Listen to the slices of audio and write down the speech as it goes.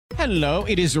Hello,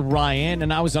 it is Ryan,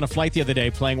 and I was on a flight the other day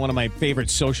playing one of my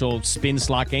favorite social spin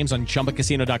slot games on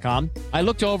ChumbaCasino.com. I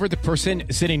looked over at the person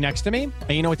sitting next to me, and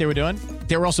you know what they were doing?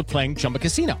 They were also playing Chumba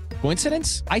Casino.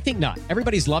 Coincidence? I think not.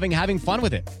 Everybody's loving having fun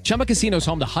with it. Chumba Casino is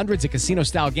home to hundreds of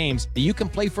casino-style games that you can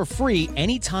play for free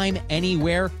anytime,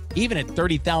 anywhere, even at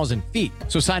 30,000 feet.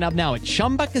 So sign up now at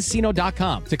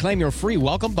ChumbaCasino.com to claim your free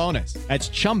welcome bonus. That's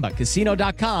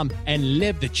ChumbaCasino.com and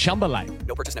live the Chumba life.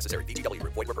 No purchase necessary. VGW.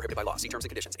 Void where prohibited by law. See terms and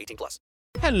conditions. 18+.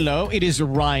 Hello, it is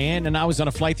Ryan, and I was on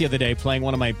a flight the other day playing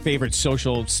one of my favorite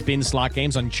social spin slot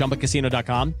games on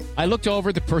ChumbaCasino.com. I looked over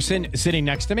at the person sitting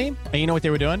next to me, and you know what they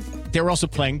were doing? They were also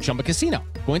playing Chumba Casino.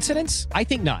 Coincidence? I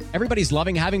think not. Everybody's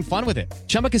loving having fun with it.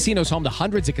 Chumba Casino is home to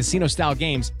hundreds of casino-style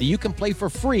games that you can play for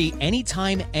free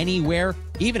anytime, anywhere,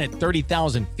 even at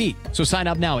 30,000 feet. So sign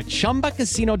up now at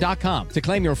ChumbaCasino.com to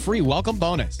claim your free welcome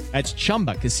bonus. That's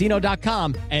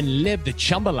ChumbaCasino.com and live the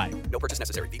Chumba life. No purchase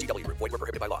necessary. VGW. Void where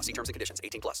prohibited by law. See terms and conditions.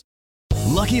 18+.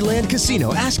 Lucky Land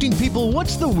Casino, asking people,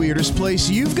 what's the weirdest place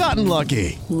you've gotten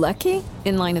lucky? Lucky?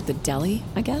 In line at the deli,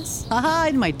 I guess? Aha,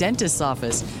 in my dentist's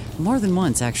office. More than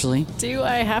once, actually. Do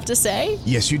I have to say?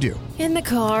 Yes, you do. In the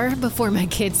car before my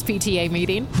kids' PTA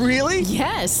meeting. Really?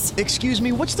 Yes. Excuse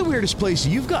me, what's the weirdest place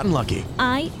you've gotten lucky?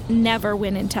 I never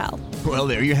win and tell. Well,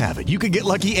 there you have it. You can get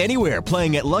lucky anywhere,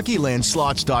 playing at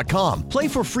LuckyLandSlots.com. Play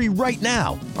for free right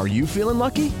now. Are you feeling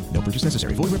lucky? No purchase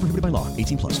necessary. Void where prohibited by law.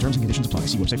 18+. Terms and conditions apply.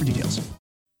 See website for details.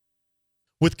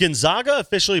 With Gonzaga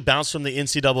officially bounced from the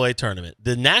NCAA tournament,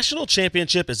 the national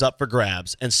championship is up for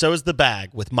grabs, and so is the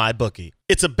bag with MyBookie.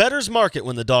 It's a bettor's market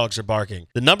when the dogs are barking.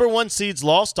 The number one seed's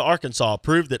loss to Arkansas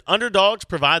proved that underdogs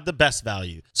provide the best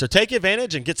value. So take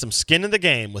advantage and get some skin in the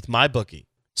game with MyBookie.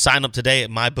 Sign up today at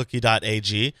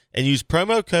mybookie.ag and use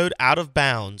promo code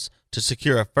OUTOFBOUNDS to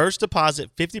secure a first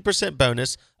deposit 50%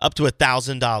 bonus up to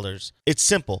 $1,000. It's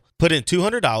simple. Put in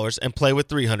 $200 and play with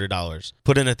 $300.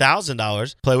 Put in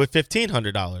 $1,000, play with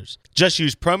 $1,500. Just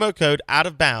use promo code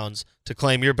OUTOFBOUNDS to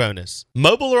claim your bonus.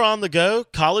 Mobile or on the go,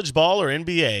 college ball or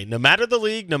NBA, no matter the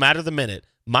league, no matter the minute,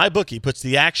 MyBookie puts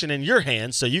the action in your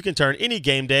hands so you can turn any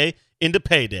game day into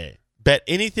payday. Bet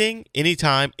anything,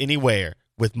 anytime, anywhere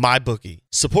with MyBookie.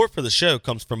 Support for the show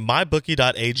comes from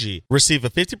mybookie.ag. Receive a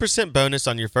 50% bonus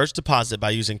on your first deposit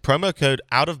by using promo code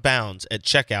OUTOFBOUNDS at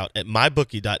checkout at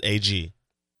mybookie.ag.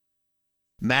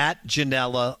 Matt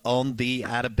Janella on the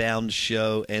Out of Bounds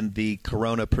show and the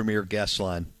Corona Premier guest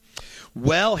line.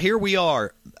 Well, here we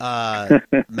are,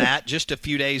 Matt, just a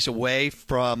few days away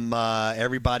from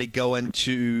everybody going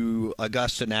to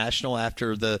Augusta National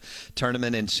after the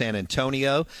tournament in San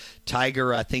Antonio.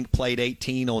 Tiger, I think, played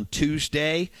 18 on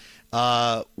Tuesday.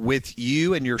 With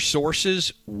you and your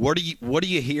sources, what are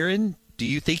you hearing? Do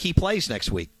you think he plays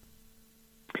next week?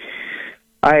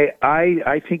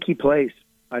 I think he plays.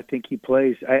 I think he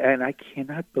plays, and I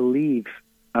cannot believe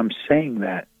I'm saying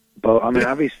that. But I mean,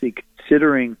 obviously,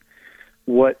 considering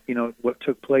what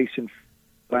took place in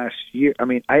last year, I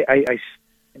mean, I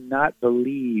cannot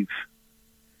believe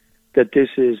that this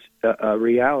is a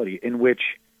reality in which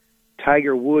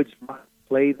Tiger Woods might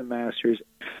play the Masters.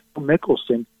 Phil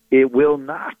Mickelson, it will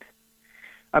not.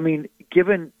 I mean,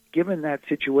 given that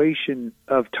situation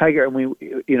of Tiger, and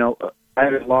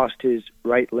Tiger lost his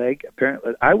right leg.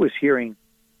 Apparently, I was hearing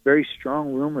very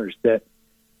strong rumors that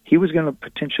he was going to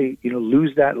potentially,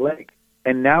 lose that leg,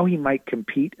 and now he might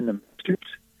compete in the Masters.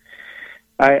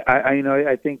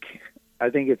 I think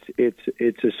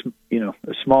it's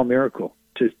a small miracle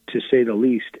to say the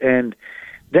least. And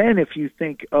then if you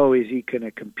think, oh, is he going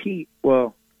to compete?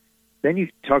 Well, then you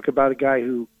talk about a guy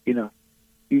who,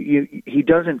 he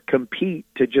doesn't compete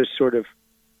to just sort of,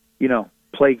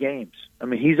 play games. I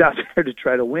mean, he's out there to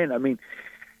try to win. I mean,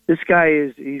 this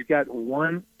guy he's got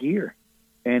one gear,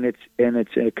 and it's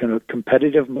a kind of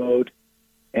competitive mode,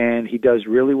 and he does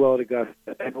really well at Augusta.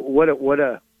 And what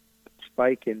a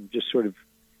spike in just sort of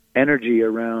energy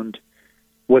around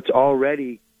what's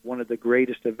already one of the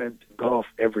greatest events in golf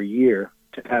every year.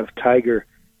 To have Tiger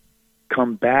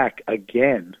come back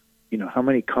again, how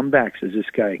many comebacks is this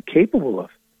guy capable of?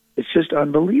 It's just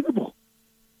unbelievable.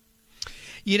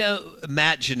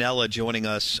 Matt Janella joining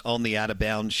us on the Out of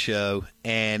Bounds show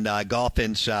and Golf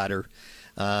Insider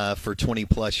for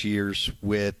 20-plus years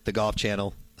with the Golf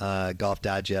Channel, Golf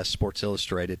Digest, Sports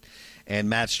Illustrated. And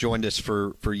Matt's joined us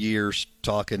for years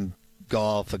talking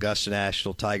golf, Augusta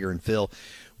National, Tiger, and Phil.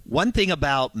 One thing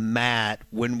about Matt,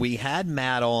 when we had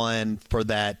Matt on for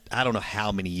that, I don't know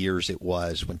how many years it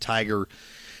was, when Tiger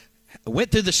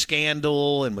went through the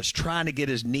scandal and was trying to get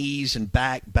his knees and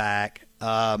back,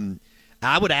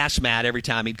 I would ask Matt every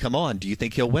time he'd come on, do you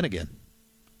think he'll win again?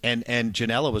 And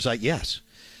Janella was like, yes.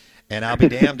 And I'll be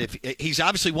damned if he's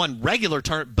obviously won regular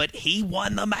turn, but he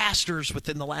won the Masters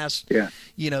within the last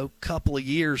couple of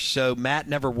years. So Matt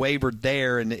never wavered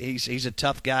there, and he's a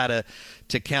tough guy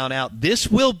to count out. This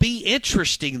will be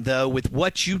interesting though with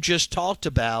what you just talked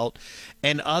about,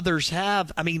 and others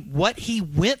have. I mean, what he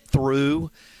went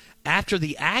through after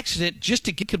the accident just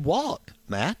to get could walk,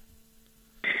 Matt.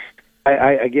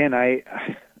 I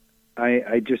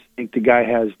just think the guy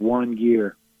has one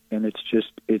gear. And it's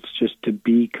just to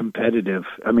be competitive.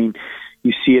 I mean,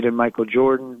 you see it in Michael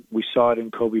Jordan. We saw it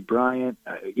in Kobe Bryant.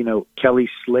 Kelly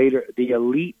Slater, the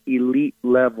elite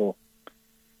level.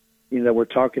 That we're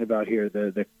talking about here.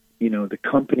 The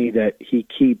company that he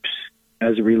keeps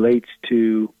as it relates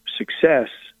to success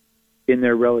in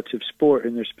their relative sport,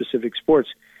 in their specific sports,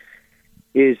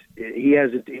 is he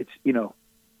has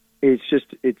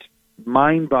it's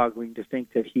mind-boggling to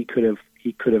think that he could have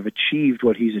achieved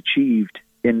what he's achieved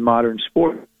in modern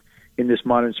sport, in this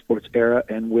modern sports era,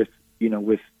 and with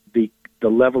the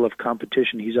level of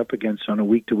competition he's up against on a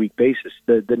week-to-week basis.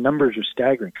 The numbers are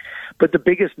staggering. But the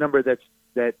biggest number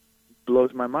that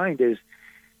blows my mind is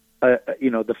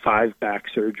the 5 back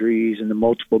surgeries and the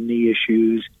multiple knee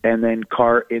issues and then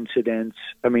car incidents.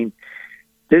 I mean,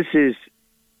 this is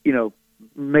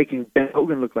making Ben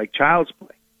Hogan look like child's play.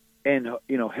 And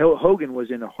Hogan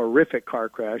was in a horrific car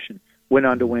crash and went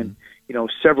on to win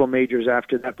several majors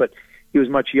after that, but he was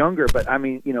much younger. But I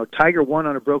mean, Tiger won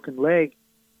on a broken leg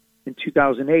in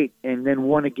 2008 and then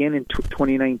won again in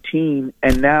 2019,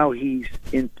 and now he's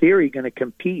in theory going to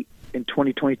compete in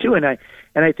 2022. And I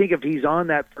think if he's on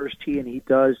that first tee and he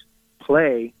does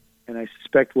play, and I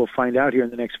suspect we'll find out here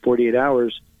in the next 48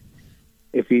 hours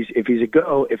if he's a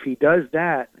go. If he does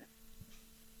that,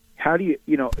 how do you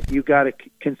got to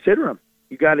consider him?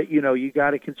 You got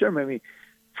to consider him. I mean,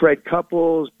 Fred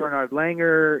Couples, Bernard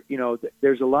Langer,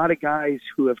 there's a lot of guys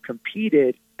who have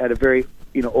competed at a very,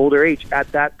 older age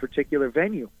at that particular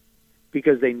venue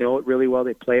because they know it really well.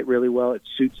 They play it really well. It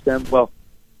suits them. Well,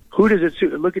 who does it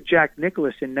suit? Look at Jack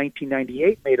Nicklaus in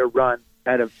 1998 made a run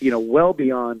at a, well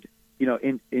beyond,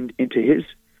 into his,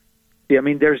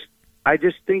 I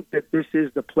just think that this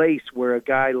is the place where a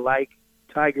guy like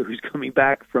Tiger, who's coming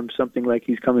back from something like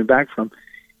he's coming back from,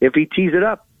 if he tees it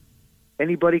up,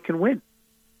 anybody can win.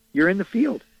 You're in the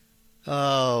field.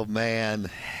 Oh, man.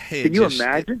 Can you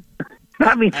imagine?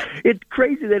 I mean, it's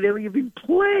crazy that he'll even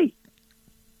play.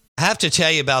 I have to tell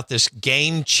you about this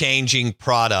game-changing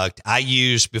product I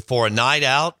use before a night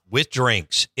out with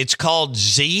drinks. It's called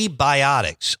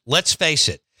Z-Biotics. Let's face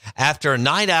it, after a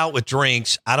night out with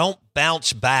drinks, I don't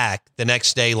bounce back the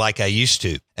next day like I used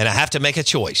to, and I have to make a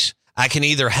choice. I can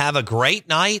either have a great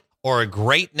night or a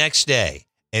great next day.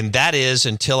 And that is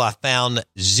until I found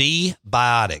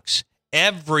Z-Biotics.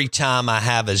 Every time I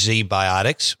have a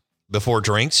Z-Biotics before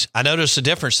drinks, I notice a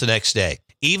difference the next day.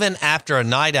 Even after a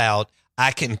night out,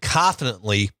 I can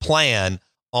confidently plan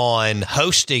on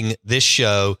hosting this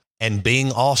show and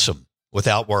being awesome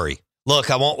without worry. Look,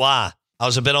 I won't lie. I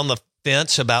was a bit on the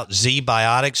fence about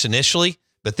Z-Biotics initially,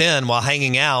 but then while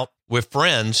hanging out with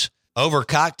friends over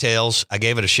cocktails, I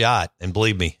gave it a shot. And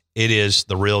believe me, it is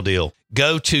the real deal.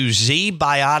 Go to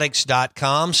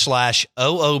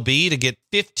zbiotics.com/OOB to get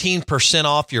 15%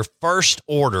 off your first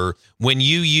order when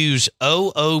you use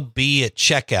OOB at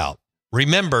checkout.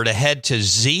 Remember to head to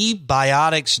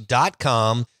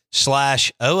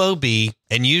zbiotics.com/OOB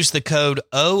and use the code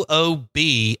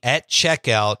OOB at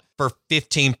checkout for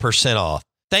 15% off.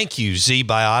 Thank you,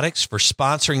 Z-Biotics, for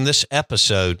sponsoring this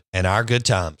episode and our good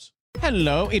times.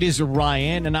 Hello, it is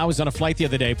Ryan, and I was on a flight the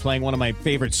other day playing one of my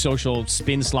favorite social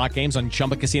spin slot games on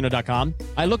ChumbaCasino.com.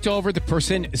 I looked over the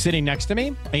person sitting next to me,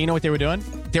 and you know what they were doing?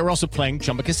 They were also playing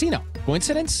Chumba Casino.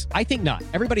 Coincidence? I think not.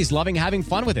 Everybody's loving having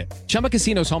fun with it. Chumba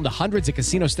Casino is home to hundreds of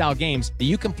casino-style games that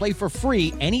you can play for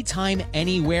free anytime,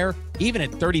 anywhere, even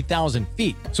at 30,000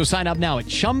 feet. So sign up now at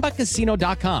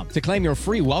ChumbaCasino.com to claim your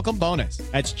free welcome bonus.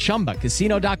 That's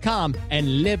ChumbaCasino.com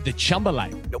and live the Chumba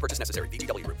life. No purchase necessary.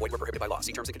 VGW. Void were prohibited by law.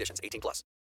 See terms and conditions. 18+.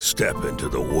 Step into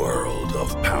the world of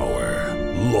power,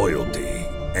 loyalty,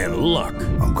 and luck.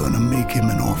 I'm gonna make him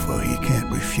an offer he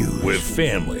can't refuse. With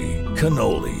family,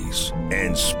 cannolis,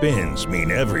 and spins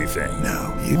mean everything.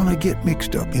 Now, you wanna get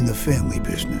mixed up in the family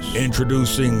business.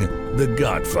 Introducing The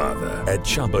Godfather at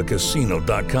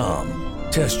ChumbaCasino.com.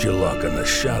 Test your luck in the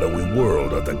shadowy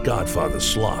world of The Godfather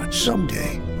slot.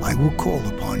 Someday, I will call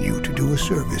upon you to do a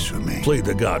service for me. Play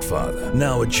The Godfather,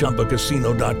 now at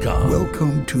ChumbaCasino.com.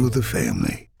 Welcome to the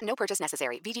family. No purchase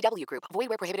necessary. VGW Group. Void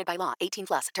where prohibited by law.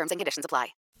 18+. Terms and conditions apply.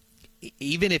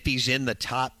 Even if he's in the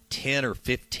top 10 or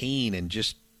 15 and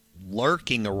just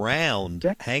lurking around,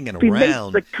 hanging if he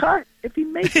around. Makes the cut, if he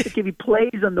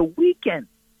plays on the weekend,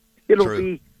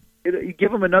 You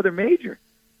give him another major.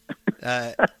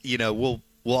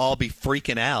 We'll all be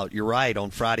freaking out. You're right,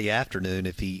 on Friday afternoon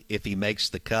if he makes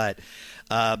the cut.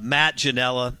 Matt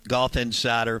Janella, Golf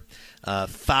Insider,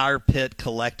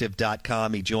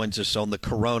 FirepitCollective.com. He joins us on the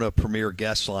Corona Premier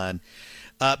Guest Line.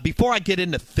 Before I get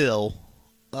into Phil,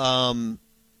 I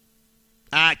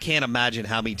can't imagine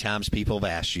how many times people have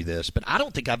asked you this, but I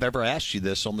don't think I've ever asked you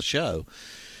this on the show.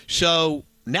 So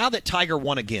now that Tiger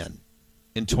won again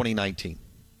in 2019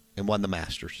 and won the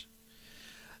Masters,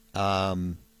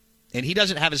 and he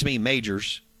doesn't have as many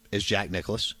majors as Jack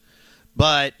Nicklaus,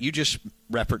 but you just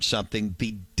referenced something,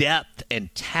 the depth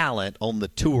and talent on the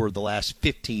tour the last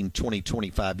 15, 20,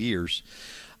 25 years.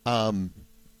 And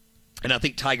I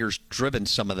think Tiger's driven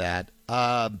some of that.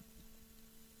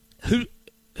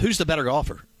 Who's the better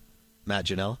golfer, Matt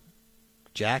Janella,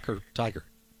 Jack or Tiger?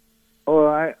 Oh,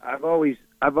 I've always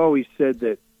said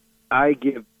that I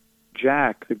give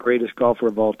Jack the greatest golfer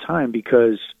of all time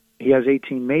because he has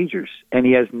 18 majors and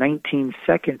he has 19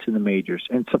 seconds in the majors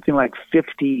and something like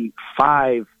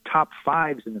 55 top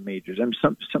fives in the majors. I mean,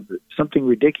 something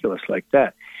ridiculous like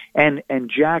that. And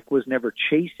Jack was never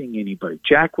chasing anybody.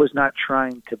 Jack was not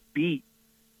trying to beat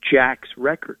Jack's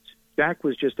records. Jack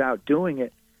was just out doing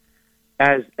it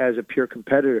as a pure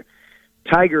competitor.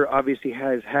 Tiger obviously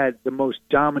has had the most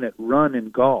dominant run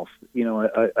in golf. You know,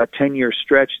 a 10-year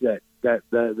stretch that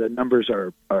the numbers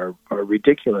are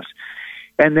ridiculous.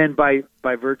 And then by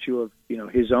virtue of,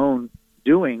 his own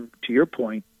doing, to your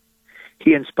point,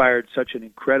 he inspired such an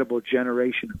incredible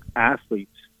generation of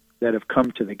athletes that have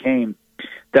come to the game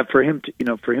that for him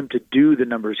to do the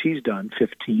numbers he's done,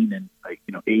 15 and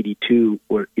 82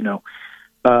 or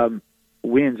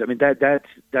wins. I mean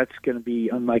that's going to be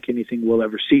unlike anything we'll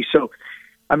ever see. So,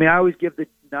 I mean, I always give the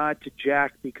nod to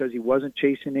Jack because he wasn't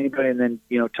chasing anybody, and then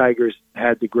Tiger's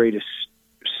had the greatest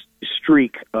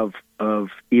streak of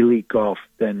elite golf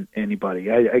than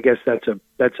anybody. I guess that's a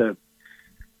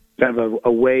kind of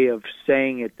a way of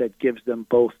saying it that gives them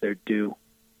both their due.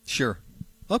 Sure.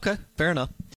 Okay. Fair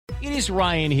enough. It is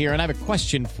Ryan here, and I have a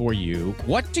question for you.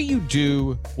 What do you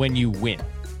do when you win?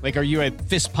 Like, are you a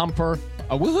fist pumper,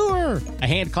 a woohooer, a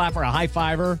hand clapper, a high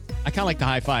fiver? I kind of like the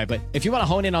high five, but if you want to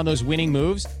hone in on those winning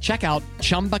moves, check out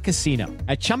Chumba Casino.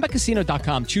 At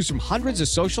ChumbaCasino.com, choose from hundreds of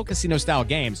social casino-style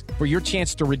games for your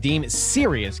chance to redeem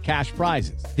serious cash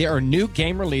prizes. There are new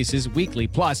game releases weekly,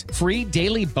 plus free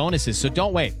daily bonuses, so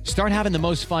don't wait. Start having the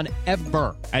most fun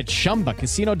ever at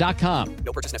ChumbaCasino.com.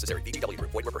 No purchase necessary. VGW Group.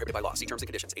 Void where prohibited by law. See terms and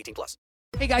conditions. 18+.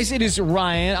 Hey guys, it is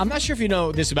Ryan. I'm not sure if you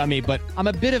know this about me, but I'm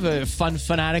a bit of a fun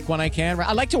fanatic when I can.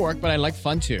 I like to work, but I like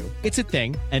fun too. It's a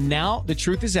thing. And now the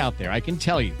truth is out there. I can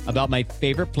tell you about my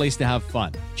favorite place to have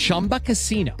fun. Chumba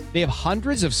Casino. They have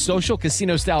hundreds of social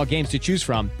casino style games to choose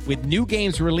from with new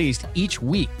games released each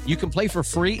week. You can play for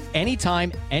free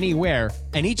anytime, anywhere.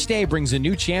 And each day brings a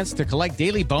new chance to collect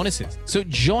daily bonuses. So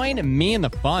join me in the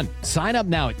fun. Sign up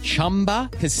now at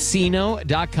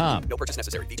ChumbaCasino.com. No purchase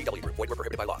necessary. VGW Group. Void where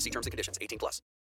prohibited by law. See terms and conditions. 18+.